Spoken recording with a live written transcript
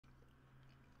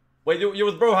Wait, you're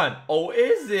with Brohan? Oh,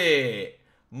 is it?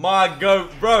 My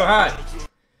goat, Brohan.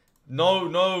 No,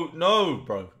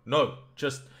 bro. No.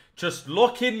 Just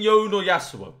lock in Yono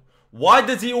Yasuo. Why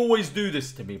does he always do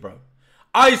this to me, bro?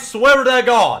 I swear to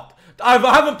God. I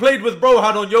haven't played with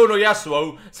Brohan on Yono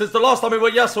Yasuo since the last time he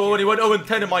went Yasuo when he went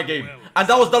 0-10 in my game. And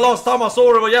that was the last time I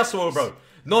saw him with Yasuo, bro.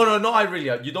 No, not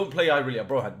Irelia. You don't play Irelia,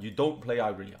 Brohan. You don't play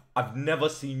Irelia. I've never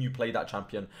seen you play that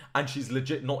champion. And she's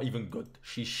legit not even good.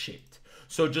 She's shit.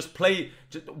 So just play...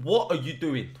 what are you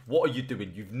doing? What are you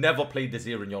doing? You've never played this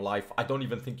here in your life. I don't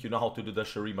even think you know how to do the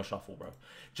Shurima shuffle, bro.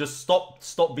 Just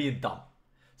stop being dumb.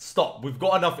 Stop. We've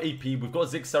got enough AP. We've got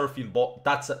Ziggs Seraphine bot.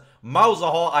 That's it.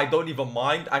 Malzahar, I don't even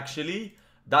mind, actually.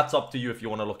 That's up to you if you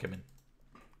want to look him in.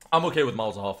 I'm okay with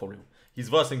Malzahar for real. He's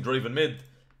versing Draven mid.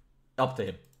 Up to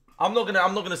him. I'm not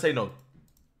gonna say no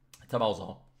to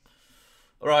Malzahar.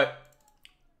 Alright.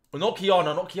 Not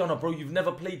Kiana, bro. You've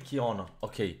never played Kiana.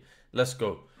 Okay, let's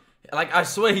go. Like, I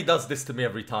swear he does this to me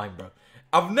every time, bro.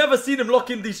 I've never seen him lock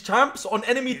in these champs. On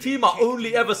enemy team, I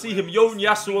only ever see him Yon,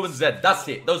 Yasuo, and Zed. That's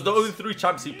it. Those are the only 3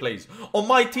 champs he plays. On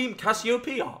my team,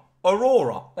 Cassiopeia,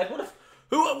 Aurora. Like, what if...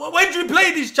 when do you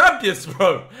play these champions,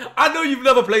 bro? I know you've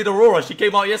never played Aurora. She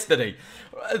came out yesterday.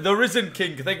 The Risen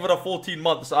King, thank you for the 14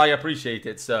 months. I appreciate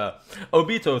it, sir.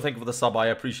 Obito, thank you for the sub. I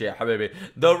appreciate it, habibi.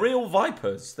 The Real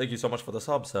Vipers, thank you so much for the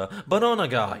sub, sir. Banana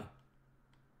Guy.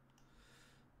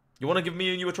 You want to give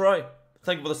me and you a try?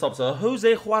 Thank you for the sub, sir.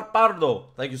 Jose Juan Pardo.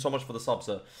 Thank you so much for the sub,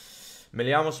 sir.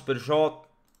 Miliamo Spearshot.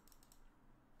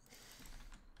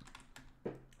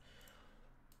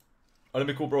 Oh, let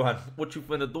me call Brohan. What you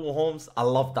finna do, Holmes? I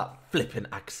love that flipping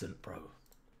accent, bro.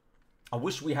 I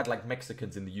wish we had like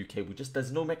Mexicans in the UK.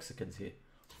 There's no Mexicans here.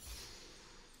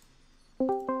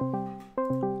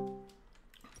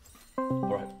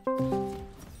 Alright.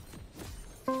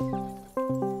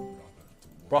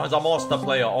 Brohan's a master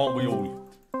player, aren't we all?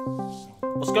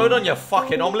 What's going on, you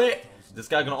fucking omelette? Is this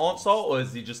guy gonna answer, or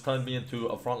has he just turned me into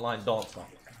a frontline dancer?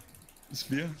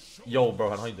 Spear? Yo,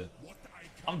 Brohan, how you doing?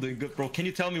 I'm doing good, bro. Can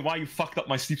you tell me why you fucked up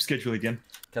my sleep schedule again?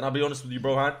 Can I be honest with you,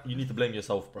 Brohan? You need to blame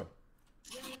yourself, bro.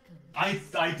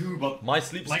 I do, but... my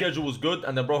sleep schedule was good,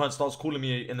 and then Brohan starts calling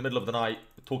me in the middle of the night,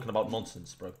 talking about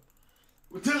nonsense, bro.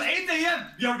 Till 8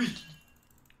 AM, BRB!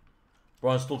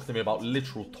 Brohan's talking to me about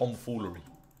literal tomfoolery.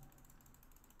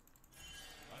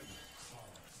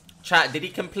 Chat, did he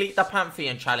complete the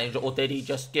Pantheon challenge, or did he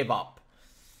just give up?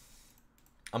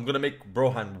 I'm going to make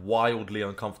Brohan wildly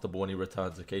uncomfortable when he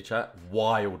returns, okay, chat?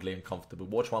 Wildly uncomfortable.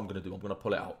 Watch what I'm going to do. I'm going to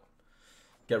pull it out.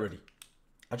 Get ready.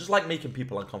 I just like making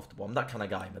people uncomfortable. I'm that kind of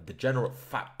guy. I'm a degenerate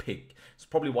fat pig. It's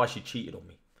probably why she cheated on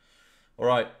me.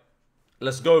 Alright.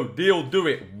 Let's go. Deal, do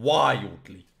it.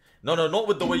 Wildly. No, not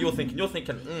with the way you're thinking. You're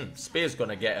thinking, Spear's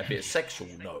going to get a bit sexual.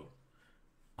 No.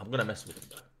 I'm going to mess with him,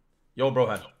 though. Yo,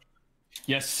 Brohan.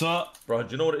 Yes, sir. Bro,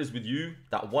 do you know what it is with you?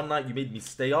 That one night you made me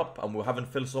stay up and we were having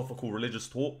philosophical religious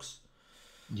talks.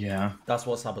 Yeah. That's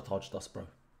what sabotaged us, bro.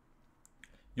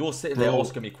 You're sitting there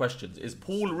asking me questions. Is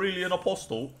Paul really an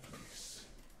apostle?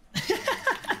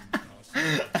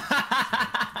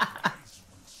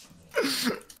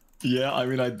 Yeah, I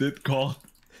mean, I did call.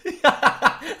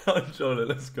 I'm sure.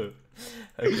 Let's go.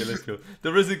 Okay, let's go.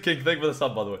 The Risen King, thank you for the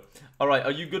sub, by the way. Alright,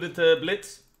 are you good into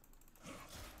Blitz?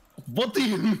 What do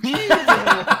you mean?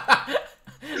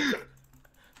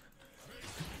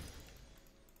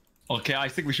 Okay, I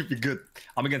think we should be good.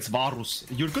 I'm against Varus.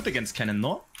 You're good against Kennen,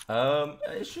 no?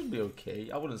 It should be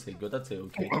okay. I wouldn't say good, I'd say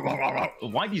okay.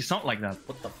 Why do you sound like that?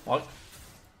 What the fuck?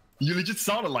 You legit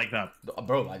sounded like that.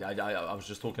 Bro, I was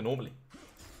just talking normally.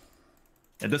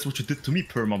 And that's what you did to me,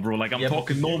 Perma, bro. Like, I'm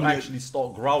talking you normally. Actually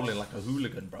start growling like a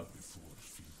hooligan, bro. Do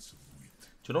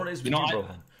you know what it is with you,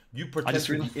 Brohan? You pretend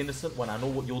to be innocent when I know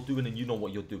what you're doing and you know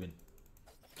what you're doing.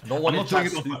 No one in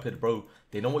chat's stupid, bro.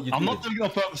 They know what you're doing. I'm not doing it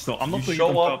on purpose, though. I'm not doing it on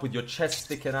purpose. You show up with your chest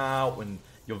sticking out and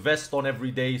your vest on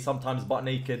every day, sometimes butt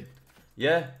naked.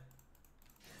 Yeah?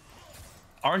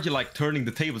 Aren't you, like, turning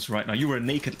the tables right now? You were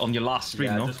naked on your last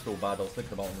stream, no? I just feel bad. I was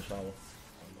thinking about it in the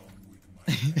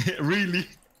shower. Really?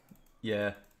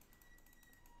 Yeah.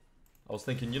 I was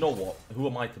thinking, you know what? Who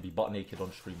am I to be butt naked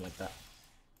on stream like that?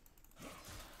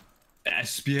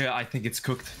 Spear, I think it's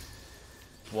cooked.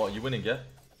 What, are you winning, yeah?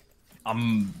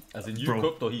 As in you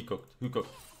cooked or he cooked? Who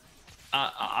cooked?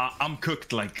 I'm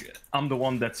cooked, like, I'm the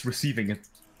one that's receiving it.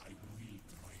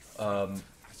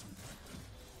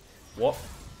 What?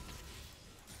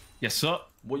 Yes, sir.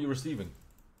 What are you receiving?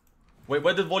 Wait,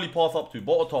 where did Volley path up to?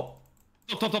 Bot or top?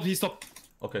 Top, he's top.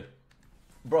 Okay.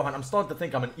 Brohan, I'm starting to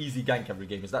think I'm an easy gank every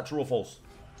game. Is that true or false?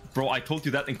 Bro, I told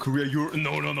you that in Korea. You're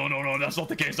no, that's not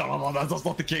the case. No, that's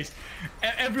not the case.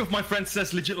 Every of my friends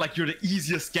says legit like you're the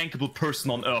easiest gankable person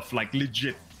on earth, like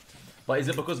legit. But is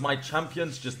it because my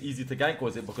champion's just easy to gank, or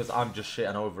is it because I'm just shit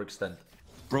and I overextend?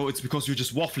 Bro, it's because you're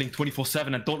just waffling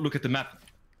 24/7 and don't look at the map.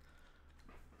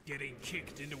 Getting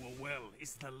kicked into a well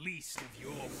is the least of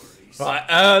your worries.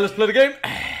 Right, let's play the game.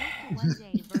 One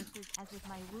day versus as with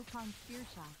my Wukong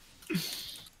Spearshot.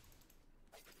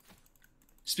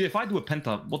 Spear, if I do a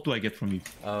penta, what do I get from you?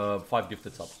 5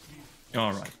 gifted subs.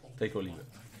 Alright. Take or leave it.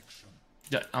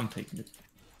 Yeah, I'm taking it.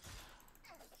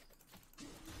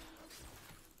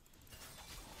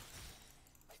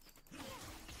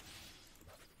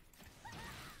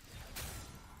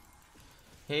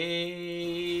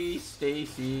 Hey,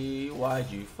 Stacy, why'd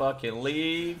you fucking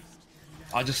leave?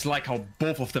 I just like how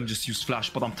both of them just use flash,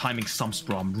 but I'm timing sums,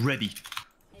 bro. I'm ready.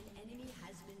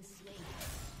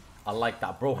 I like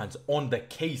that. Brohan's on the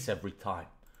case every time.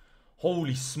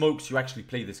 Holy smokes, you actually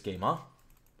play this game, huh?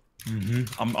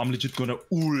 I'm legit gonna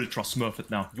ultra smurf it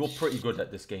now. You're pretty good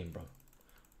at this game, bro.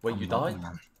 Wait, you died?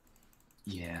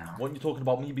 Yeah. Weren't you talking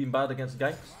about me being bad against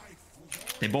ganks?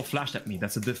 They both flashed at me,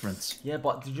 that's the difference. Yeah,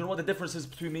 but did you know what the difference is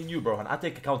between me and you, Brohan? I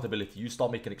take accountability. You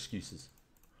start making excuses.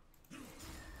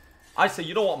 I say,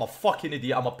 you know what? I'm a fucking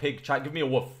idiot. I'm a pig. Chat, give me a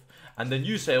woof. And then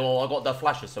you say, oh, I got the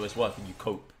flashes, so it's worth it. You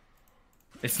cope.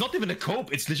 It's not even a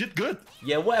cope, it's legit good.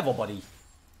 Yeah, whatever, buddy.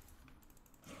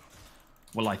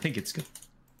 Well, I think it's good.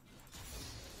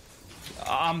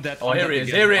 I'm dead. Oh, here he is,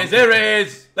 here he is, here he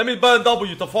is! Let me burn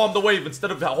W to farm the wave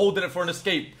instead of holding it for an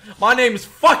escape. My name is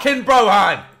fucking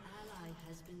Brohan!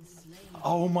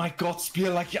 Oh my god,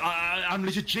 Spear, like, I'm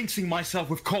legit jinxing myself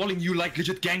with calling you, like,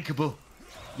 legit gankable.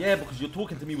 Yeah, because you're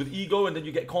talking to me with ego and then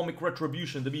you get karmic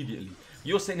retribution immediately.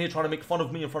 You're sitting here trying to make fun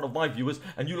of me in front of my viewers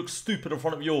and you look stupid in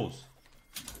front of yours.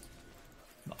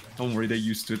 Don't worry, they're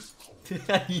used to it.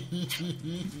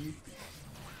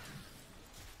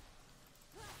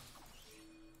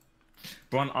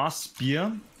 Brohan asks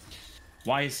Spear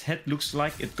why his head looks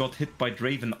like it got hit by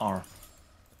Draven R.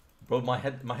 Bro, my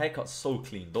haircut's so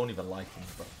clean. Don't even like him,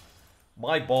 bro.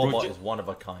 My barber is one of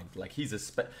a kind. Like, he's a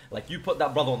like, you put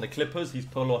that brother on the Clippers, he's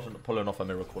pulling off a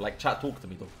miracle. Like, chat, talk to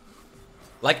me, though.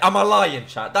 Like, am I lying,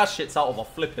 chat? That shit's out of a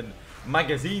flipping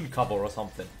magazine cover or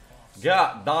something.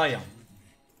 God damn.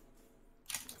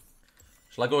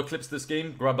 Shall I go eclipse this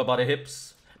game? Grab her by the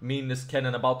hips. Me and this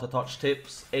Kennen about to touch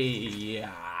tips. Hey,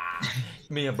 yeah.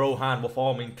 Me and Brohan were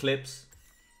farming clips.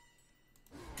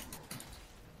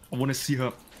 I want to see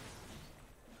her.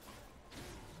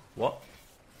 What?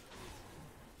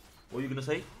 What are you gonna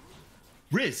say?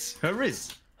 Riz, her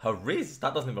Riz. Her Riz?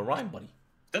 That doesn't even rhyme, buddy.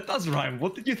 That does rhyme.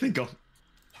 What did you think of?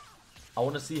 I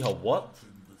want to see her what?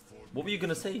 What were you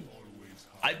gonna say?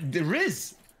 The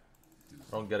Riz.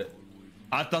 I don't get it.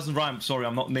 That doesn't rhyme. Sorry,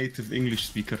 I'm not native English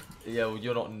speaker. Yeah, well,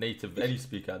 you're not native any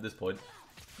speaker at this point.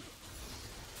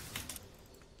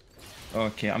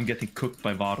 Okay, I'm getting cooked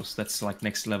by Varus. That's like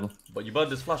next level. But you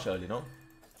burned this flash early, no?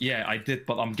 Yeah, I did,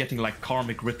 but I'm getting like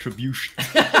karmic retribution.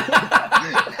 What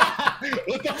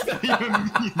does that even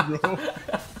mean, bro?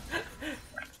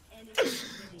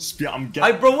 Spear, I'm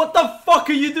getting... Hey, bro, what the fuck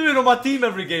are you doing on my team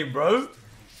every game, bro?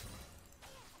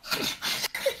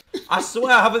 I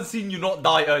swear I haven't seen you not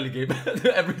die early game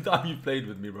every time you played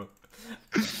with me, bro.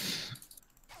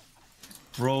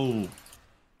 Bro,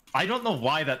 I don't know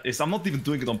why that is. I'm not even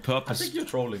doing it on I purpose. think you're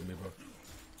trolling me, bro.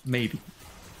 Maybe.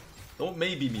 Don't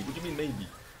maybe me. What do you mean maybe?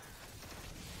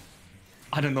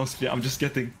 I don't know, Spear. I'm just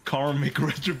getting karmic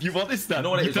retribution. What is that? You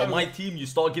know what it is? On my team, you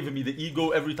start giving me the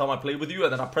ego every time I play with you,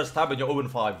 and then I press tab and you're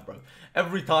 0-5, bro.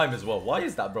 Every time as well. Why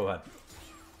is that, Brohan?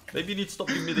 Maybe you need to stop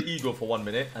giving me the ego for 1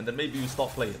 minute, and then maybe you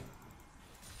start playing.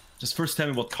 Just first tell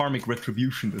me what karmic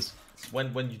retribution is. It's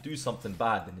when you do something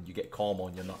bad, and then you get karma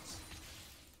on your nuts.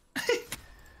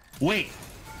 Wait,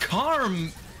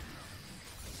 karmic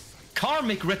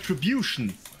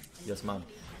retribution. Yes, man.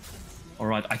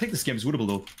 Alright, I think this game is winnable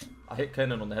though. I hit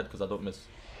Kennen on the head because I don't miss.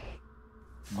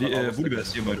 Volibear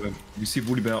is here, by the way. You see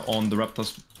Volibear on the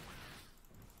Raptors.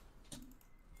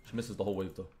 She misses the whole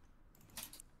wave, though.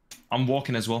 I'm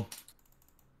walking as well.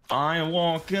 I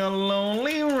walk a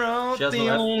lonely road, She has the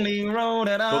no F. only road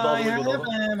that Go the I other way, go the have other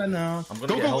way. ever known. I'm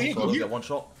gonna get help, so I don't get one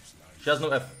shot. She has no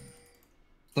F.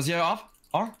 Does he have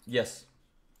R? Yes.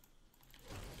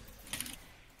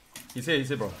 He's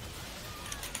here, bro.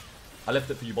 I left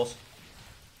it for you, boss.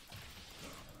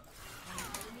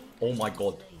 Oh my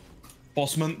god.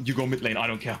 Bossman, you go mid lane, I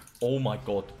don't care. Oh my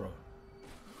god, bro.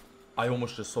 I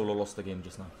almost just solo lost the game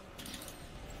just now.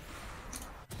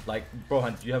 Like,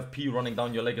 Brohan, do you have P running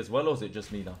down your leg as well, or is it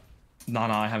just me now?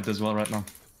 Nah, I have it as well right now.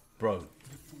 Bro,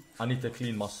 I need to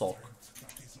clean my sock.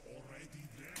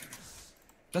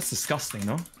 That's disgusting,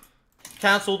 no?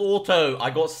 Cancelled auto.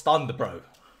 I got stunned, bro.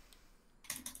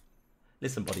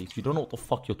 Listen, buddy, if you don't know what the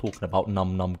fuck you're talking about,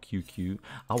 num QQ,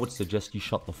 I would suggest you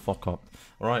shut the fuck up.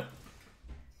 Alright?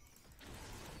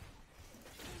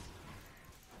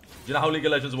 You know how League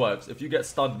of Legends works? If you get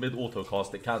stunned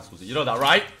mid-autocast, it cancels it. You know that,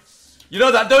 right? You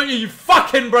know that, don't you? You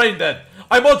fucking brain dead.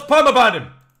 I mod permaban him.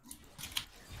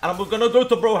 And I'm gonna go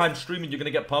to Brohan stream and you're gonna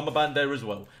get permaban there as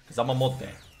well. Because I'm a mod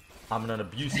there. I'm an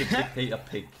abusive dictator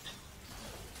pig.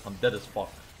 I'm dead as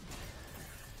fuck.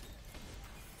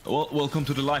 Well, welcome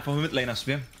to the life of a mid laner,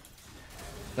 Spear.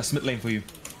 That's mid lane for you.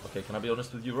 Okay, can I be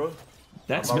honest with you, bro?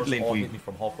 That's mid lane for you. Hit me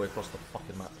from halfway across the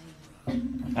fucking map.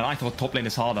 And I thought top lane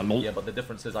is harder, lol. Yeah, but the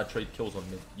difference is I trade kills on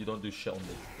mid. You don't do shit on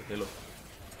mid. Okay, look.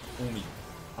 Fool me.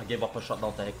 I gave up a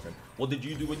shutdown to Hector. What did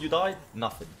you do when you died?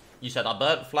 Nothing. You said I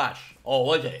burnt Flash. Oh,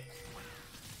 was it?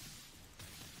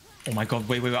 Oh my god,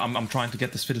 wait, I'm trying to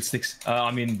get this fiddlesticks.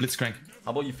 I mean, Blitzcrank.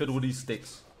 How about you fiddle with these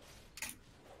sticks?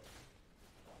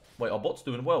 Wait, our bot's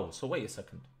doing well, so wait a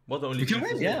second. What, the only We can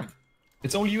win, yeah.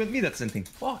 It's only you and me that's hinting.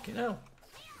 Fucking hell.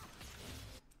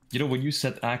 You know, when you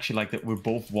said actually like that we're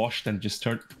both washed and just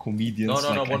turned to comedians.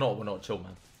 No, we're not. Chill,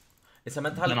 man. It's a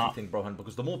mentality thing, Brohan,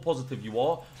 because the more positive you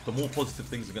are, the more positive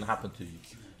things are going to happen to you.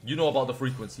 You know about the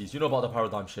frequencies, you know about the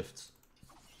paradigm shifts.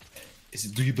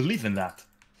 Do you believe in that?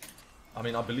 I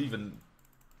mean, I believe in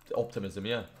optimism,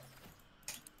 yeah.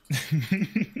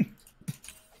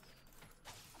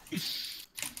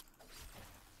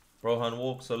 Brohan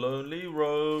walks a lonely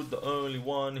road, the only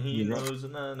one he knows,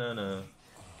 na.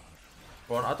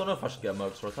 Brohan, I don't know if I should get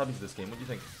Mercs or a Tabbies this game, what do you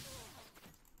think?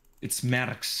 It's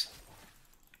Mercs.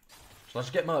 So I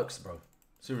should get Mercs, bro.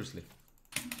 Seriously.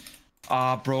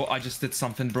 Bro, I just did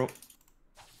something, bro.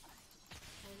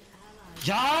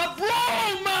 Yeah, bro,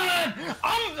 man!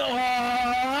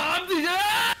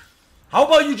 How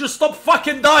about you just stop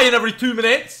fucking dying every 2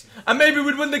 minutes, and maybe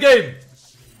we'd win the game?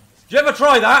 Did you ever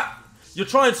try that? You're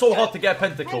trying so hard to get a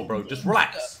pentakill, bro. Just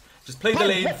relax. Just play the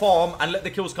lane, farm, and let the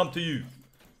kills come to you.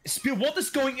 Spear, what is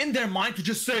going in their mind to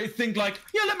just think like,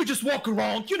 yeah, let me just walk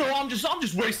around. You know, I'm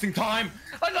just wasting time.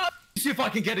 See if I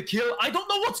can get a kill. I don't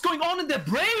know what's going on in their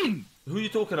brain. Who are you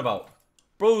talking about?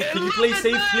 Bro, can you play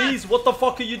safe, please? What the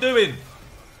fuck are you doing?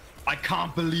 I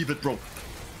can't believe it, bro.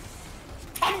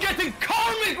 I'm getting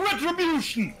karmic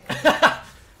retribution.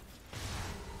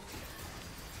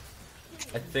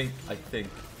 I think.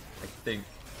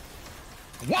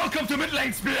 Welcome to mid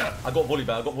lane, Spear. I got volley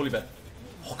back.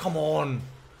 Oh, come on.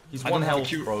 He's one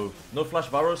health, bro. No flash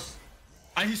Varus.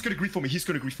 He's gonna grief for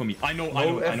me. I know.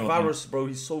 Varus, bro.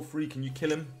 He's so free. Can you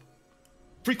kill him?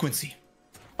 Frequency.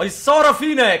 Oh, he's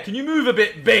Sarafine. Can you move a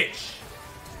bit, bitch?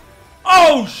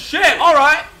 Oh, shit. All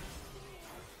right.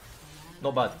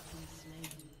 Not bad.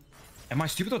 Am I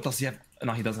stupid or does he have...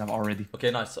 No, he doesn't have already.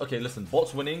 Okay, nice. Okay, listen.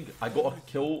 Bot's winning. I got a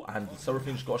kill and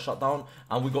Seraphine just got a shutdown.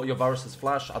 And we got your Varus's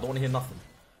flash. I don't want to hear nothing.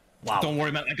 Wow. Don't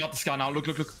worry, man. I got this guy now. Look.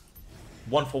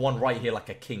 1 for 1 right here like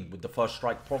a king with the first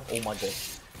strike proc. Oh my god.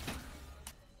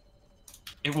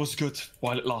 It was good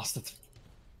while it lasted.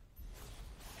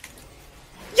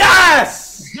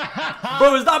 Yes!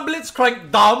 Bro, is that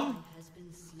Blitzcrank dumb?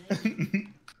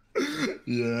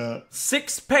 Yeah.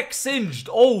 6 pec singed.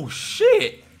 Oh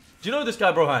shit. Do you know this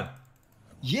guy, Brohan?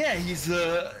 Yeah, he's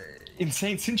a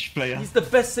insane Singe player. He's the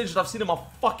best singed I've seen in my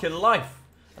fucking life.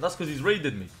 And that's because he's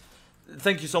raided me.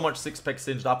 Thank you so much, 6 pec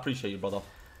singed. I appreciate you, brother.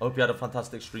 I hope you had a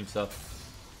fantastic stream, sir.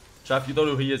 Chat, if you don't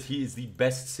know who he is the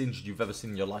best singed you've ever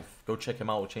seen in your life. Go check him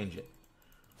out or change it.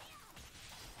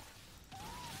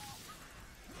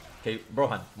 Okay,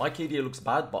 Brohan, my KDA looks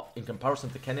bad, but in comparison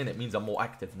to Kennen, it means I'm more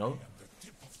active, no?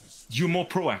 You're more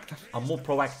proactive. I'm more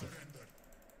proactive.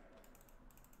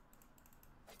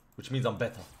 Which means I'm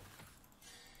better.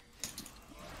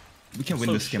 We can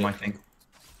win this game, I think.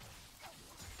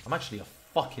 I'm actually a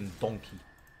fucking donkey.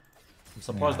 I'm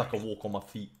surprised I can walk on my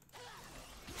feet.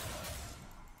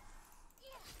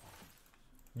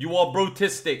 You are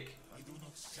brotistic.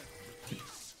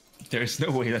 There is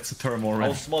no way that's a term already.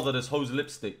 I'll smother this hoe's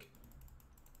lipstick.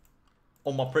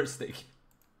 On my Pritt stick.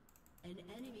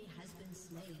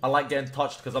 I like getting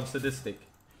touched because I'm sadistic.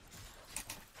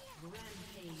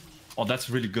 Oh, that's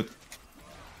really good.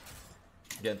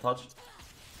 Getting touched?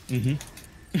 Mm-hmm.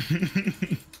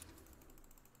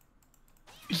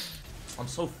 I'm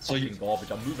so fucking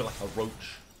garbage. I'm moving like a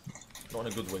roach. Not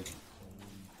in a good way.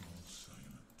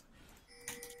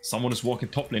 Someone is walking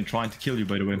top lane trying to kill you,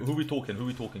 by the way. Who are we talking? Give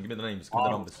me the names. Give me the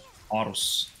numbers.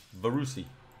 Arus. Varusi.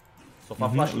 So if I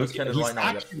flash this Kennen right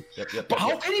now, yep. But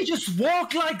how can he just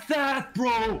walk like that,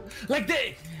 bro? Like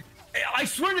I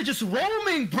swear they're just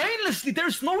roaming brainlessly.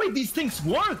 There's no way these things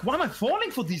work. Why am I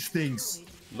falling for these things?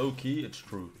 Low key, it's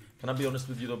true. Can I be honest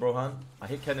with you though, Brohan? I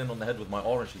hit Kennen on the head with my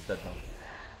orange, he's dead now.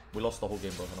 We lost the whole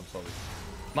game, Brohan. I'm sorry.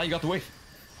 Now you got the wave.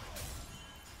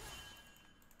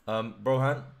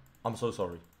 Brohan, I'm so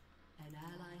sorry.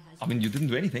 I mean, you didn't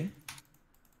do anything.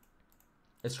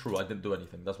 It's true, I didn't do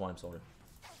anything. That's why I'm sorry.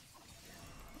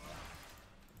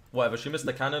 Whatever, she missed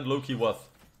the cannon. Low-key worth.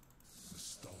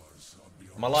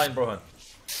 Am I lying, Brohan?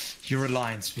 You're a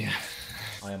lion, Spear.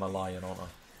 I am a lion, aren't I?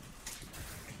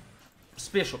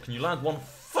 Spearshot, can you land one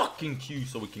fucking Q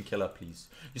so we can kill her, please?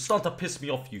 You're starting to piss me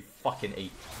off, you fucking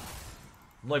ape.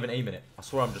 I'm not even aiming it. I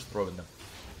swear I'm just throwing them.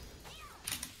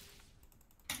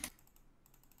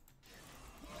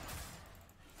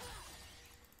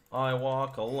 I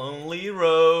walk a lonely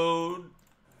road.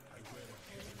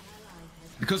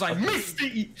 Because I missed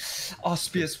the... Oh,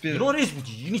 Spear. You know what it is with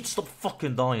you? You need to stop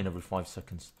fucking dying every 5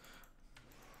 seconds.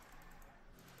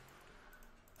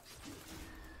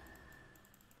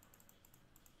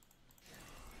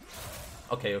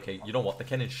 Okay. You know what? The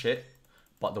Ken is shit.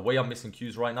 But the way I'm missing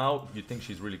Qs right now, you'd think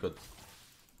she's really good.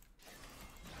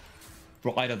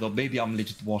 Bro, I don't know. Maybe I'm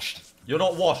legit washed. You're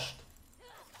not washed.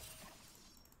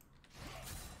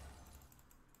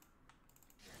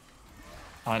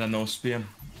 I don't know, Spear.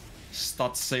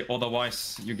 Stats say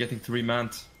otherwise. You're getting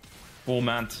 3-manned.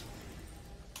 4-manned.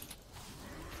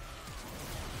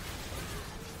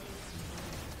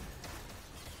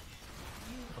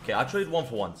 Okay, I trade 1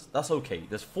 for 1s. That's okay.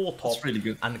 There's 4 top. That's really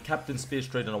good. And Captain Spears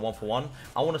trading a 1 for 1.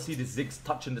 I want to see this Ziggs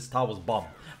touching this tower's bum.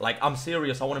 Like, I'm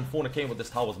serious. I want him fornicating with this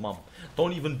tower's mum.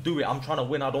 Don't even do it. I'm trying to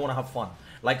win. I don't want to have fun.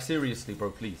 Like, seriously, bro,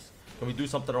 please. Can we do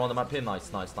something around the map here?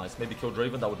 Nice. Maybe kill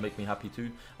Draven. That would make me happy too.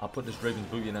 I'll put this Draven's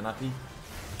booty in a nappy.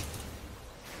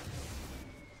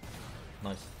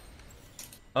 Nice.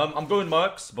 I'm going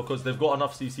Mercs because they've got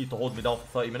enough CC to hold me down for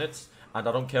 30 minutes. And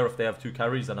I don't care if they have 2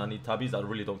 carries and I need tabbies. I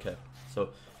really don't care. So,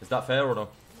 is that fair or no?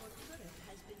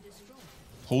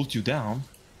 Hold you down?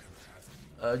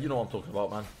 You know what I'm talking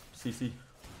about, man. CC.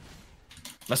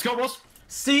 Let's go, boss.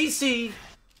 CC!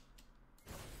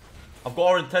 I've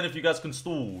got RN10 if you guys can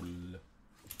stall.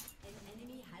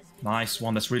 Nice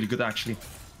one. That's really good, actually.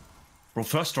 Bro,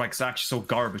 first strike's actually so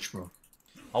garbage, bro.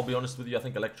 I'll be honest with you, I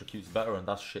think Electrocute's better and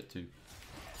that's shit too.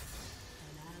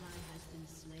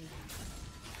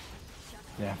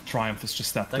 Yeah, Triumph is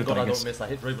just that Thank good, God I guess. don't miss. I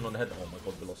hit Draven on the head. Oh my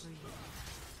God, we lost.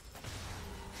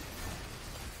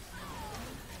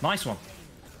 Nice one.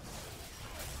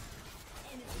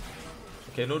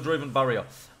 Okay, no Draven barrier.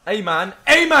 Amen.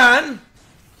 Amen!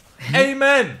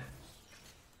 Amen!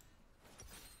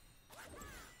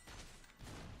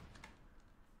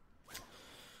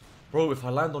 Bro, if I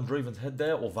land on Draven's head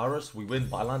there or Varus, we win,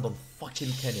 but I land on fucking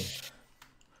Kenny.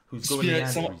 Who's going Spear,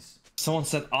 in someone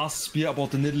said, ask Spear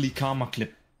about the Nidalee Karma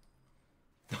clip.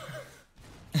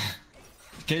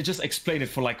 Can you just explain it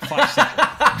for like 5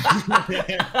 seconds?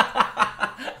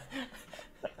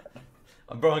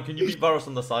 Bro, can you beat Varus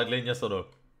on the side lane, yes or no?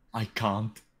 I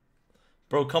can't.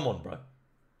 Bro, come on, bro.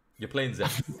 You're playing Zen.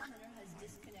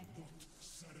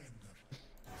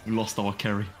 We lost our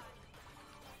carry.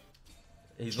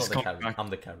 He's not the carry. I'm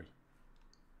the carry.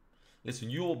 Listen,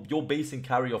 you're basing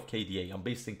carry off KDA. I'm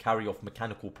basing carry off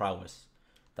mechanical prowess.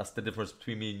 That's the difference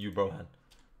between me and you, Brohan.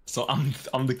 So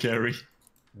I'm the carry.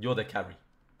 You're the carry.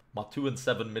 My 2 and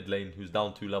 7 mid lane, who's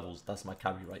down 2 levels. That's my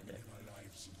carry right there.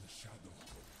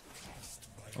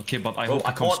 Okay, but I Bro,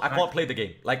 hope I can't play the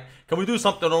game. Like, can we do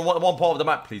something on one part of the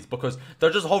map, please? Because they're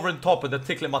just hovering top and they're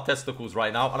tickling my testicles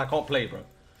right now, and I can't play, bro.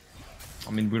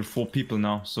 I mean, we're 4 people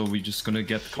now, so we're just gonna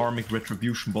get karmic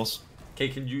retribution, boss. Okay,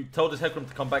 can you tell this Hecarim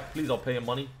to come back, please? I'll pay him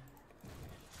money.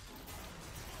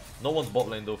 No one's bot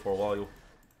lane though for a while.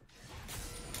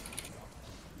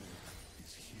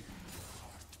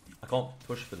 I can't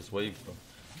push for this wave, bro.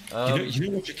 You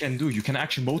know what you can do? You can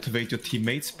actually motivate your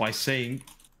teammates by saying,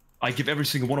 I give every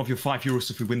single one of you €5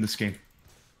 if we win this game.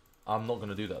 I'm not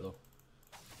gonna do that though.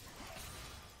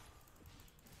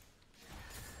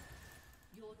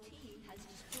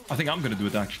 I think I'm gonna do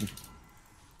it actually.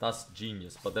 That's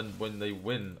genius. But then when they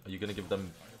win, are you gonna give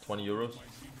them €20?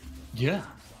 Yeah.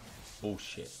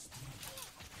 Bullshit.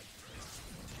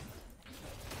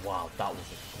 Wow, that was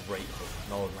a great hook.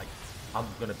 No, like, I'm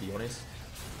gonna be honest.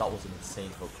 That was an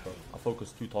insane hook, bro. I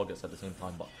focused 2 targets at the same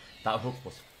time, but that hook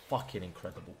was fucking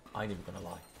incredible. I ain't even gonna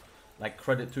lie. Like,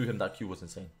 credit to him, that Q was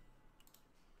insane.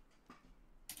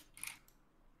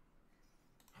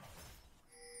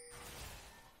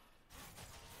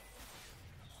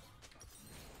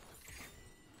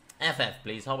 FF,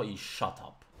 please. How about you shut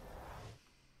up?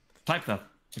 Type that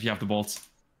if you have the balls.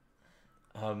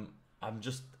 I'm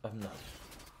not.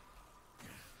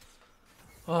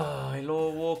 I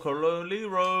walk a lonely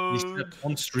road. He said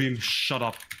on stream, shut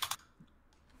up.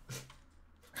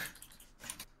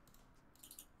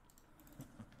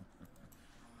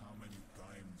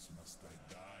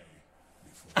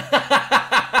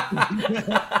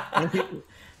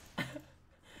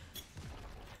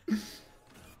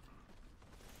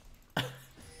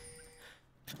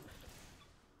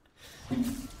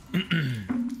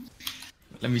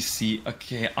 Let me see.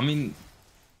 Okay, I mean,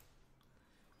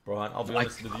 Brohan, I'll be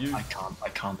honest with you. I can't.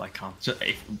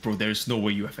 Bro, there's no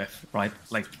way UFF, right?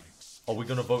 Like, are we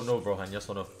gonna vote no, Brohan? Yes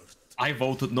or no? I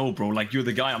voted no, bro. Like, you're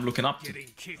the guy I'm looking up to. Getting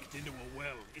kicked into a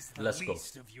well is the Let's go.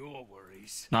 least of your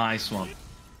worries. Nice one.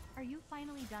 Are you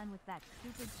finally done with that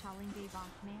stupid challenge boss,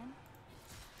 man?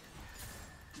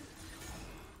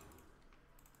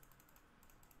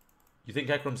 You think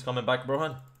Ekram's coming back,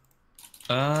 Brohan?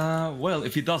 Well,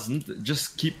 if he doesn't,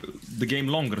 just keep the game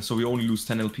longer so we only lose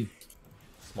 10 LP.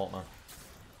 Smart man.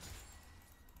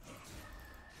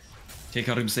 Take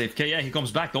out him safe. Okay, yeah, he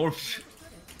comes back. Don't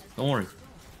worry.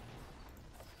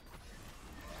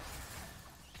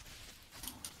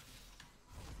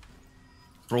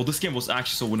 Bro, this game was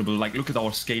actually so winnable. Like, look at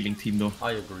our scaling team, though.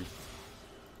 I agree.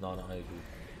 No, I agree.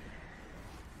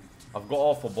 I've got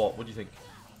off a bot. What do you think?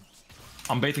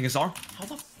 I'm baiting his R. How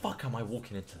the fuck am I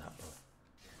walking into that, bro?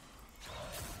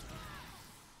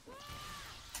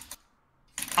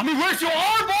 I mean, where's your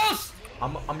R, boss?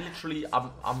 I'm literally,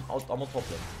 I'm on top of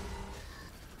him.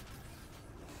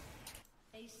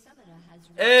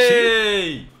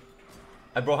 Hey!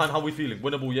 Hey, Brohan, how we feeling?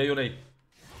 Winnable, yay or nay?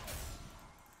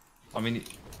 I mean,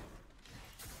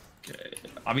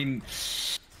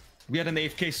 we had an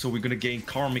AFK, so we're gonna gain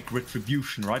karmic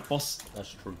retribution, right, boss?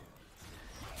 That's true.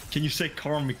 Can you say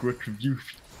karmic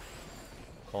retribution?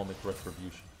 Karmic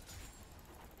retribution.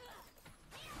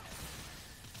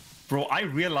 Bro, I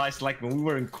realized, like, when we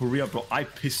were in Korea, bro, I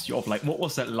pissed you off. Like, what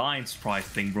was that Lions Pride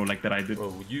thing, bro, like, that I did?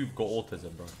 Bro, you've got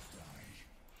autism, bro.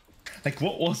 Like,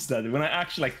 what was that? When I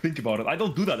actually, like, think about it. I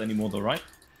don't do that anymore, though, right?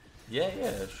 Yeah,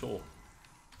 sure.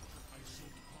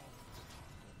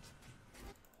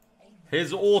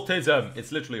 His autism.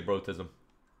 It's literally brotism.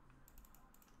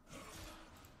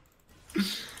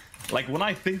 Like, when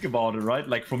I think about it, right?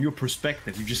 Like, from your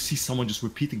perspective, you just see someone just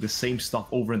repeating the same stuff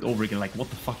over and over again. Like, what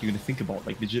the fuck are you gonna think about?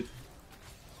 Like, legit.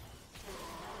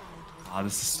 Ah,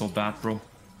 this is so bad, bro.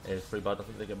 Yeah, it's pretty bad. I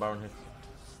think they get Baron here.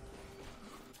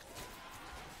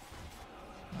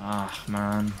 Ah,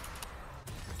 man.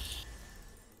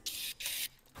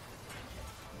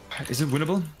 Is it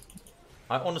winnable?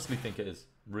 I honestly think it is.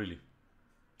 Really.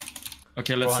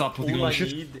 Okay, let's start putting all on I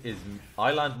shit. need is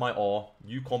I land my R,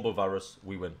 you combo Varus,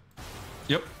 we win.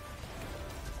 Yep.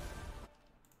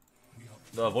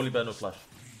 The volley bear, no flash.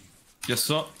 Yes,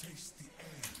 sir.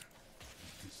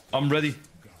 I'm ready.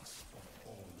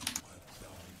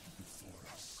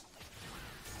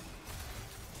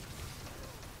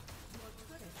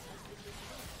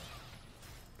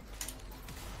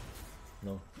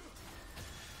 No.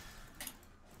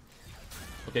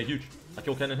 Okay, huge. I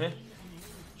kill Kennen here.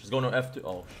 She's going to F2.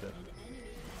 Oh, shit.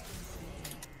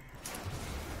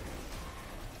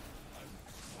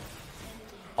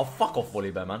 Oh, fuck off, volley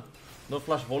bear, man. No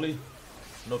flash volley.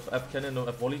 No F Kennen, no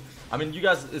F volley. I mean, you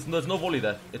guys, there's no volley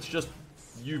there. It's just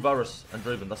you, Varus, and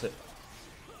Draven. That's it.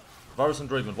 Varus and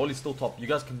Draven. Volley's still top. You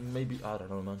guys can maybe... I don't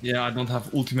know, man. Yeah, I don't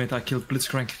have ultimate. I killed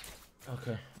Blitzcrank.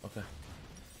 Okay.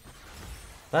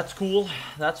 That's cool.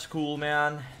 That's cool,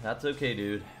 man. That's okay,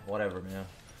 dude. Whatever, man.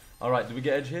 Alright, do we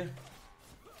get edge here?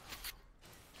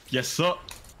 Yes, sir.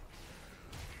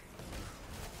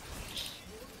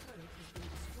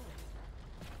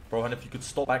 Bro, and if you could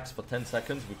stop Axe for 10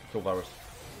 seconds, we could kill Varus.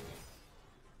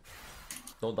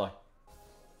 Don't die.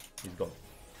 He's gone.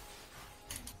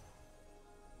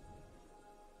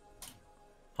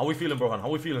 How we feeling, Brohan? How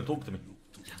we feeling? Talk to me.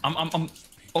 I'm...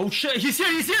 Oh, shit. He's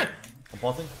here! I'm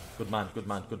pathing? Good man. Okay,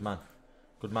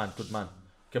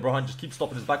 Brohan, just keep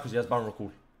stopping his back because he has Baron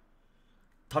Recall.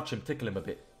 Touch him, tickle him a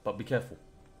bit, but be careful.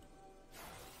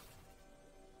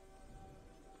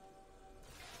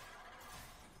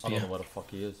 I don't know where the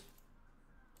fuck he is.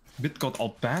 Bit got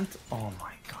outbanned? Oh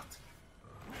my god.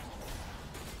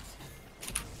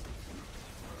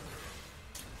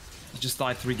 He just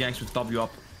died 3 ganks with W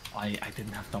up. I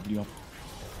didn't have W up.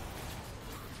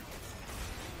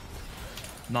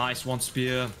 Nice, 1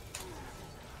 spear.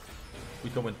 We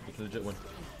can win. We can legit win.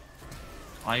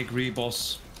 I agree,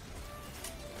 boss.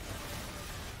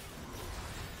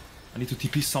 I need to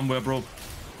TP somewhere, bro.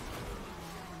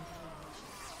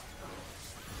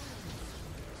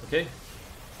 Okay.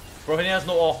 Bro, he has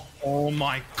no R. Oh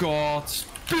my god.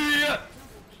 Spear!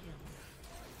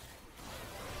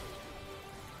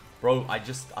 Bro, I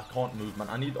can't move, man.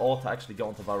 I need R to actually get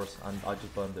onto Varus, and I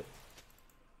just burned it.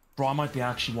 Bro, I might be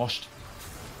actually washed.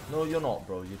 No, you're not,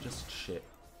 bro. You're just shit.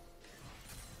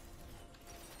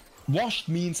 Washed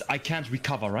means I can't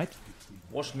recover, right?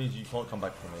 Wash means you can't come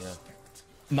back from it, yeah.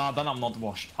 Nah, then I'm not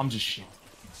washed. I'm just shit.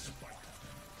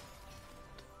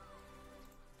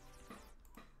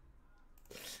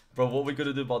 Bro, what are we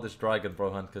gonna do about this dragon,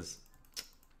 Brohan? Because...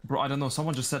 Bro, I don't know.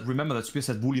 Someone just said, remember that Spear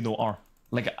said Wooly no R.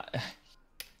 Like...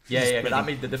 yeah, that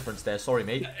made the difference there. Sorry,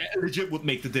 mate. Legit would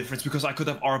make the difference because I could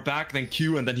have R back, then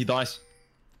Q, and then he dies.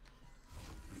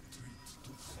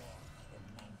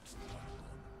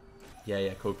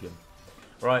 Yeah, copium.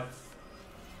 Right.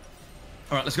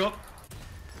 Alright, let's go.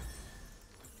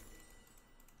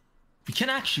 We can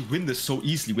actually win this so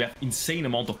easily. We have insane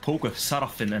amount of poke with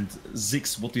Seraphim and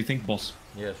Ziggs. What do you think, boss?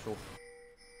 Yeah, sure.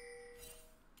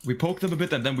 We poke them a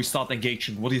bit and then we start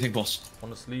engaging. What do you think, boss?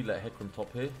 Honestly, let Hecarim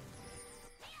top here.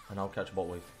 And I'll catch bot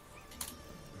wave.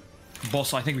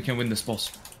 Boss, I think we can win this,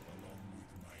 boss.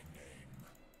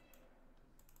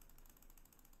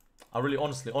 I really,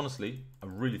 honestly, I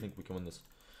really think we can win this.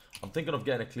 I'm thinking of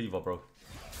getting a cleaver, bro.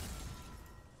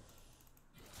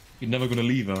 You're never gonna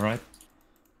leave her, right?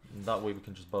 And that way we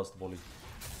can just burst the volley.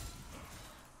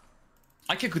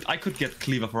 I could get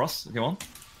cleaver for us. Come on.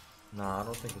 Nah, I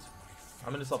don't think it's... I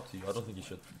mean, it's up to you. I don't think you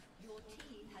should.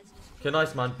 Okay,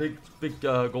 nice, man. Big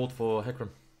gold for Hecarim.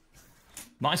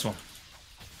 Nice one.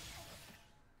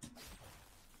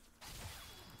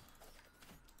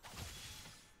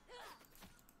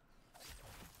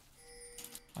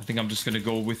 I think I'm just gonna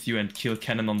go with you and kill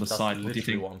Cannon on the side. What do you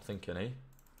think? What I'm thinking, eh?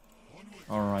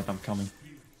 Alright, I'm coming.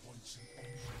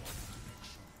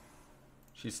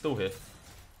 She's still here.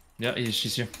 Yeah,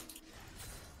 she's here.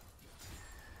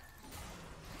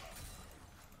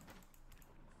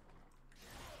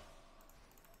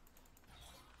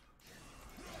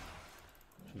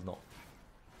 She's not.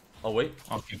 Oh, wait.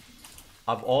 Okay.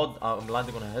 I'm odd. I'm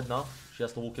landing on her head now. She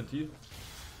has to walk into you.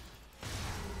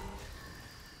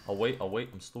 I'll wait.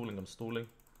 I'm stalling.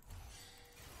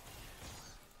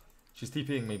 She's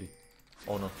TPing maybe.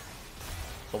 Oh no.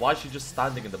 So why is she just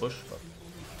standing in the bush?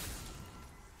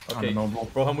 Okay, I don't know,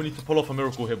 Brohan, we need to pull off a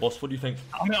miracle here, boss. What do you think?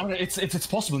 I mean, it's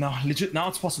possible now. Legit, now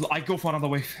it's possible. I go for another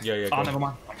wave. Yeah. Oh, never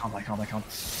mind. I can't.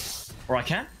 Or I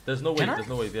can? There's no way. There's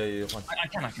no way. Yeah, you're fine. I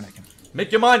can.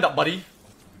 Make your mind up, buddy.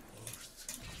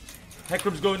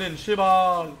 Hecarim's going in.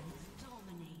 Shiva.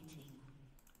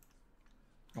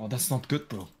 Oh, that's not good,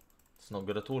 bro. It's not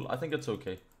good at all. I think it's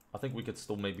okay. I think we could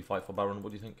still maybe fight for Baron.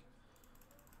 What do you think?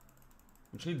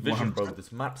 We just need vision, 100%. bro.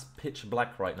 This map's pitch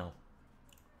black right now.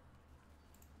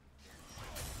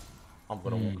 I'm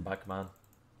gonna walk back, man.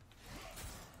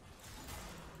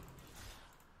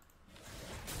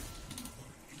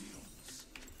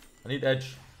 I need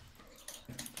edge.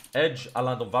 Edge, I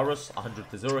land on Varus, 100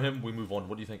 to 0 him. We move on.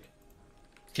 What do you think?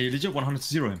 Can you legit 100 to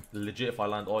 0 him? Legit if I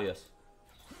land, oh yes.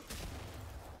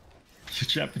 Your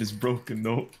champion is broken,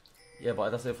 though. Yeah, but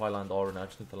that's if I land R and I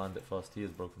just need to land it first. He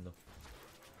is broken though.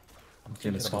 I'm Okay,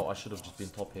 thinking let's about go. I should have just been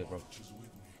top here, bro.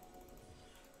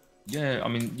 Yeah, I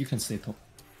mean, you can stay top.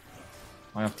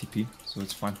 I have TP, so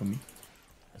it's fine for me.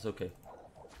 It's okay.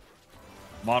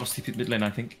 Varus TP mid lane, I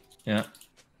think. Yeah.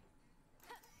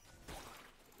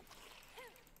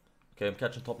 Okay, I'm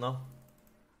catching top now.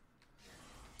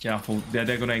 Careful.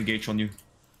 They're gonna engage on you.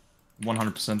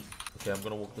 100%. Okay, I'm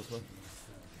gonna walk this way.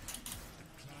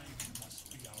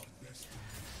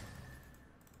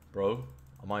 Bro,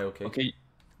 am I okay? Okay.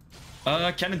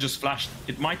 Cannon just flashed.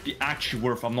 It might be actually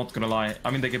worth, I'm not gonna lie.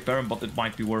 I mean, they get Baron, but it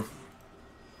might be worth.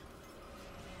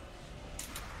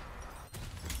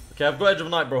 Okay, I've got Edge of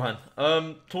Night, Brohan.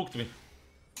 Talk to me.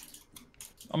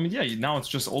 I mean, yeah, now it's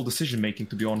just all decision making,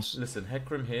 to be honest. Listen,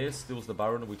 Hecarim here steals the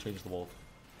Baron and we change the world.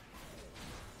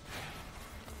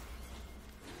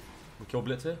 We kill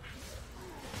Blitz here.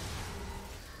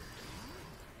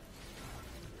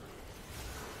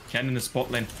 Cannon is spot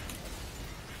lane.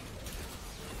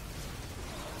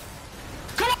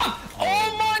 Come on!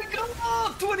 Oh my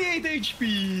god! 28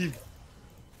 HP!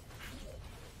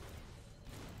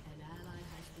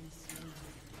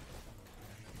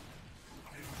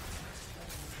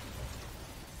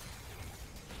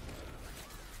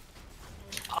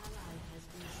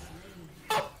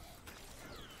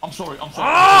 I'm sorry.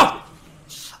 Ah!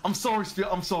 I'm sorry, Spear.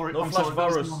 I'm sorry. No I'm flash sorry.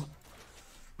 Varus.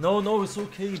 No, it's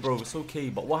okay, bro. It's okay.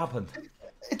 But what happened?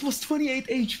 It was 28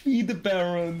 HP, the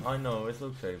Baron. I know, it's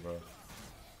okay, bro.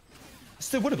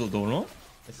 Still winnable though, no?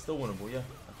 It's still winnable, yeah.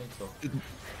 I think so.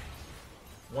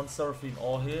 One Seraphine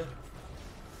all here.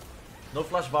 No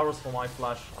flash Varus for my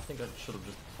flash. I think I should have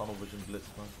just tunnel vision blitz,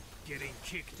 man. Getting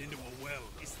kicked into a well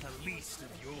is the least of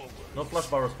your worries. No flash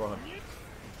Varus, bro.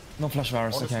 No flash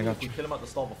Varus. Honestly, Okay, I got if you. we kill him at the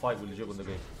start of a fight, we legit win the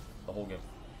game. The whole game.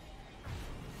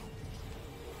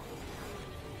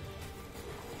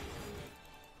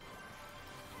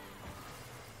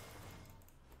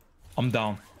 I'm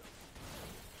down.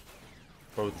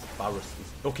 Bro, this Varus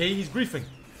is... Okay, he's griefing.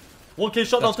 1k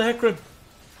shot down to Hecarim.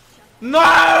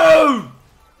 No!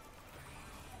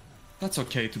 That's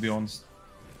okay, to be honest.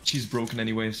 She's broken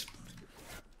anyways.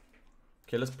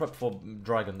 Okay, let's prep for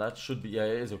Dragon. That should be... Yeah,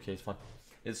 it is okay. It's fine.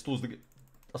 It stores the...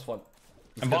 That's fine.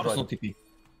 Let's And get Varus Dragon. no TP.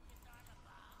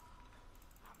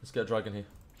 Let's get Dragon here.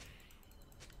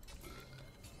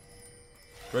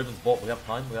 Draven's bot. We have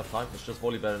time. We have time. Let's just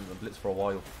volley bear and blitz for a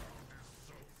while.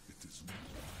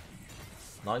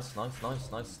 Nice, nice,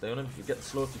 nice, nice. Stay on him. You get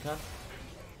slow if you can.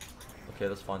 Okay,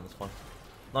 that's fine. That's fine.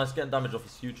 Nice. Getting damage off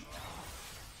is huge.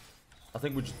 I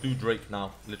think we just do Drake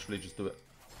now. Literally just do it.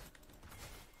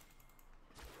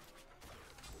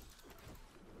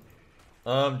 Do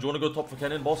you want to go top for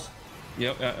Kennen, boss?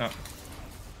 Yep, yeah.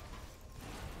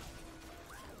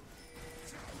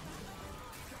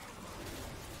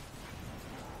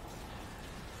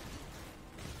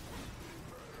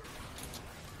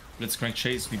 Blitzcrank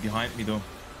chase me behind me though.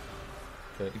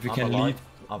 Okay, If you I'm can alive. lead.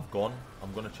 I've gone.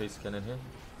 I'm gonna chase Kennen here.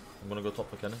 I'm gonna go top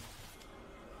for Kennen.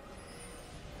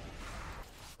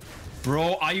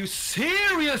 Bro, are you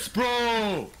serious,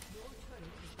 bro?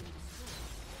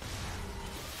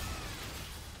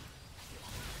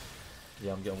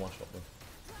 Yeah, I'm getting one shot though.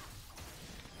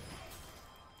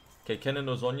 Okay, Kennen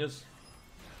knows Zonya's.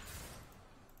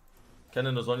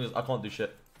 Kennen knows Zonya's. I can't do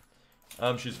shit.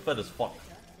 She's fed as fuck.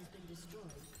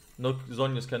 No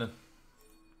Zonya's Kennen.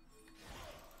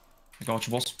 I got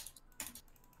you, boss.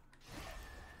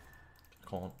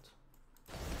 Can't.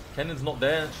 Kennen's not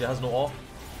there. She has no off.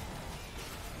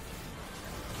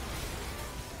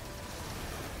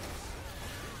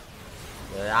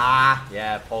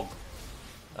 Yeah, Pog.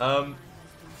 I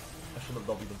should have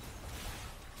W'd him.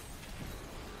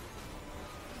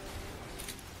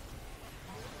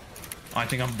 I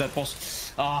think I'm dead,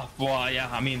 boss. Ah, boy, yeah.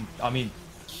 I mean,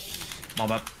 my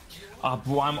bad.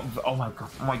 Bro, oh my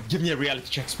god. Give me a reality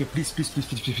check, Spear.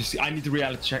 Please. I need a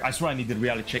reality check. I swear I need a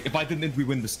reality check. If I didn't, we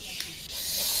win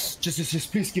this.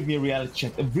 Just please give me a reality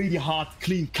check. A really hard,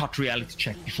 clean-cut reality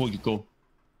check before you go.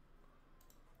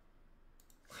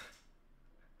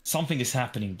 Something is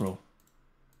happening, bro.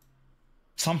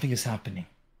 Something is happening.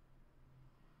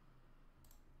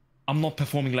 I'm not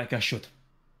performing like I should.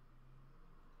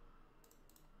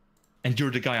 And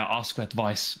you're the guy I ask for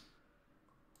advice.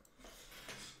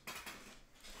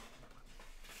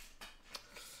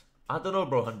 I don't know,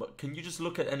 Brohan, but can you just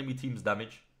look at enemy team's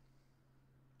damage?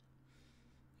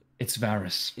 It's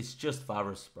Varus. It's just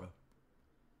Varus, bro.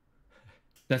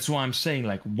 That's why I'm saying,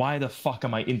 like, why the fuck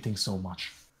am I inting so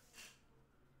much?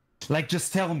 Like,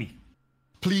 just tell me.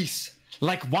 Please.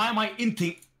 Like, why am I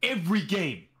inting every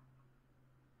game?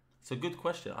 It's a good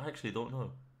question. I actually don't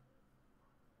know.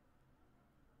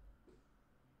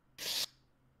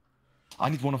 I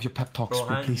need one of your pep talks, Bro,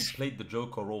 bro, you please. played the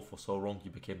Joker role for so long,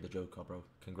 you became the Joker, bro.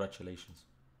 Congratulations.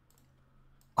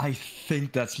 I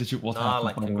think that's legit what Nah, happened.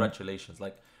 like, congratulations.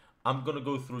 Like, I'm gonna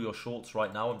go through your shorts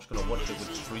right now. I'm just gonna watch it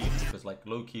with stream because, like,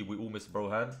 low-key, we all miss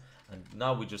Brohan. And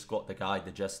now we just got the guy, the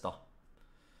Jester.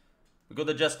 We got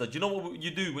the Jester. Do you know what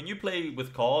you do? When you play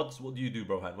with cards, what do you do,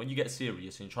 Brohan? When you get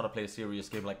serious and you're trying to play a serious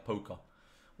game like poker,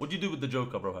 what do you do with the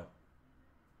Joker, Brohan?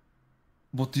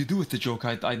 What do you do with the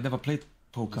Joker? I never played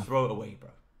poker. You throw it away, bro.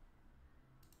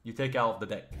 You take it out of the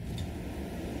deck.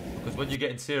 Because when you're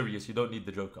getting serious, you don't need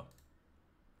the Joker.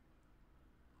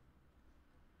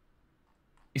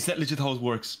 Is that legit how it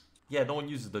works? Yeah, no one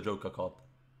uses the Joker card.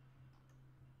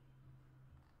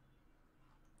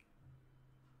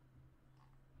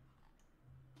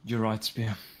 You're right,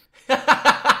 Spear.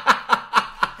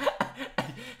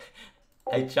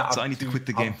 Hey, chat, So I need to quit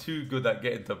the game. I'm too good at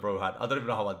getting to Brohan. I don't even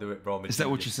know how I do it, bro. I'm a Is that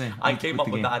what genius. you're saying? I I need to came quit up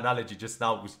the with game. that analogy just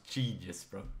now. It was genius,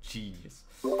 bro. Genius.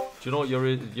 Do you know what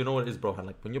you know what it is, Brohan?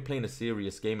 Like, when you're playing a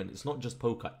serious game, and it's not just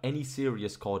poker, any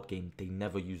serious card game, they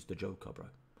never use the Joker, bro.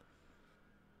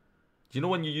 Do you know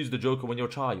when you use the Joker when you're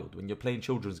a child? When you're playing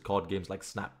children's card games like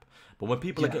Snap. But when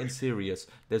people are getting serious,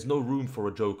 there's no room for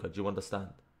a Joker. Do you understand?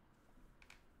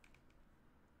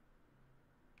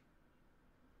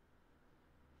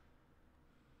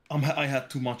 I had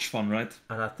too much fun, right?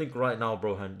 And I think right now,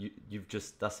 Brohan, you've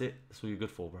just... That's it. That's what you're good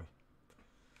for, bro.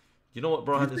 You know what,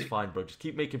 Brohan? It's fine, bro. Just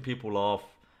keep making people laugh.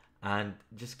 And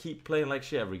just keep playing like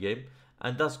shit every game.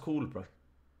 And that's cool, bro.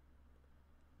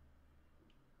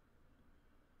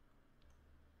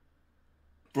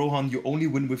 Brohan, you only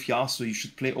win with Yasuo. You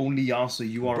should play only Yasuo.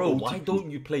 You are Bro, OTP. why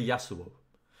don't you play Yasuo? Do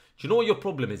you know what your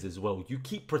problem is as well? You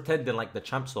keep pretending like the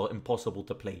champs are impossible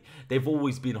to play. They've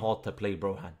always been hard to play,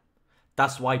 Brohan.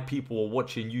 That's why people are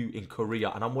watching you in Korea.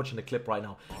 And I'm watching the clip right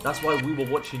now. That's why we were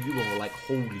watching you and we're like,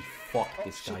 holy fuck,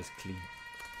 this guy's clean.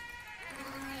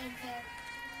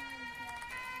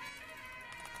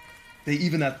 They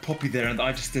even had Poppy there and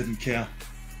I just didn't care.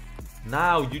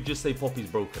 Now you just say Poppy's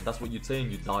broken. That's what you'd say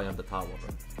and you die on the tower, bro.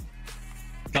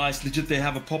 Guys, legit, they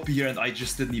have a Poppy here and I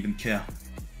just didn't even care.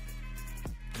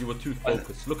 You were too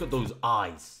focused. Look at those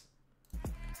eyes.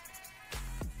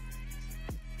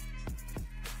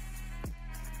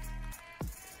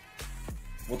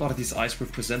 What are these eyes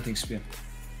representing, Spear?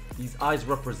 These eyes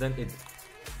represented...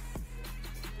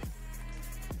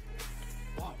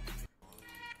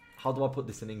 How do I put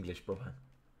this in English, Brohan?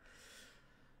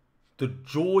 The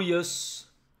joyous,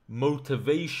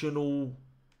 motivational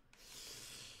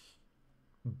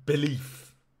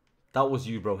belief. That was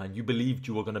you, Brohan. You believed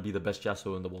you were going to be the best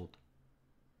Yasuo in the world.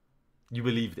 You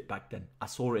believed it back then. I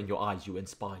saw it in your eyes. You were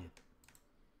inspired.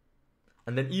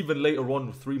 And then even later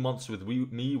on, 3 months with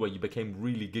me, where you became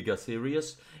really giga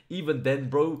serious, even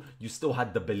then, bro, you still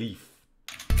had the belief.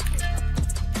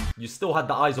 You still had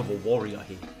the eyes of a warrior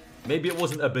here. Maybe it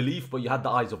wasn't a belief, but you had the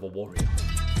eyes of a warrior.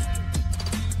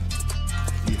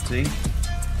 You think?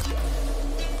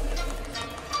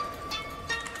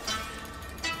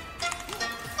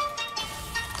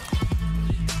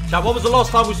 Chat, when was the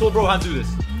last time we saw Brohan do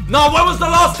this? No, when was the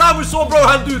last time we saw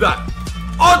Brohan do that?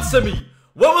 Answer me!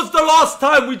 When was the last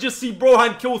time we just see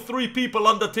Brohan kill 3 people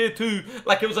under tier 2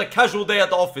 like it was a casual day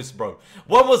at the office, bro?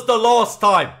 When was the last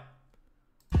time?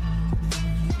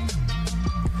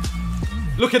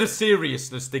 Look at the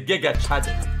seriousness, the giga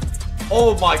chatting.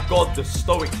 Oh my god, the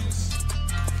stoicness.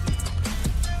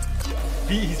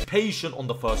 He's patient on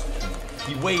the first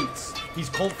Q. He waits. He's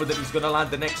confident he's gonna land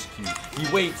the next Q.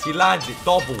 He waits, he lands it,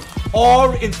 double.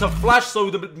 R into flash so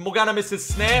the Morgana misses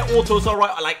snare. Autos are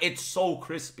right. Like, it's so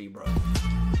crispy, bro.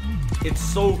 It's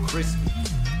so crispy.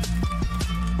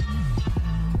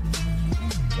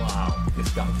 Wow, this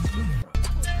guy was good, bro.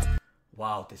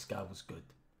 Wow, this guy was good.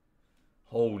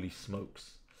 Holy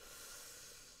smokes.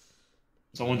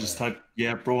 Someone just typed,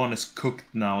 yeah, Brohan is cooked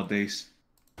nowadays.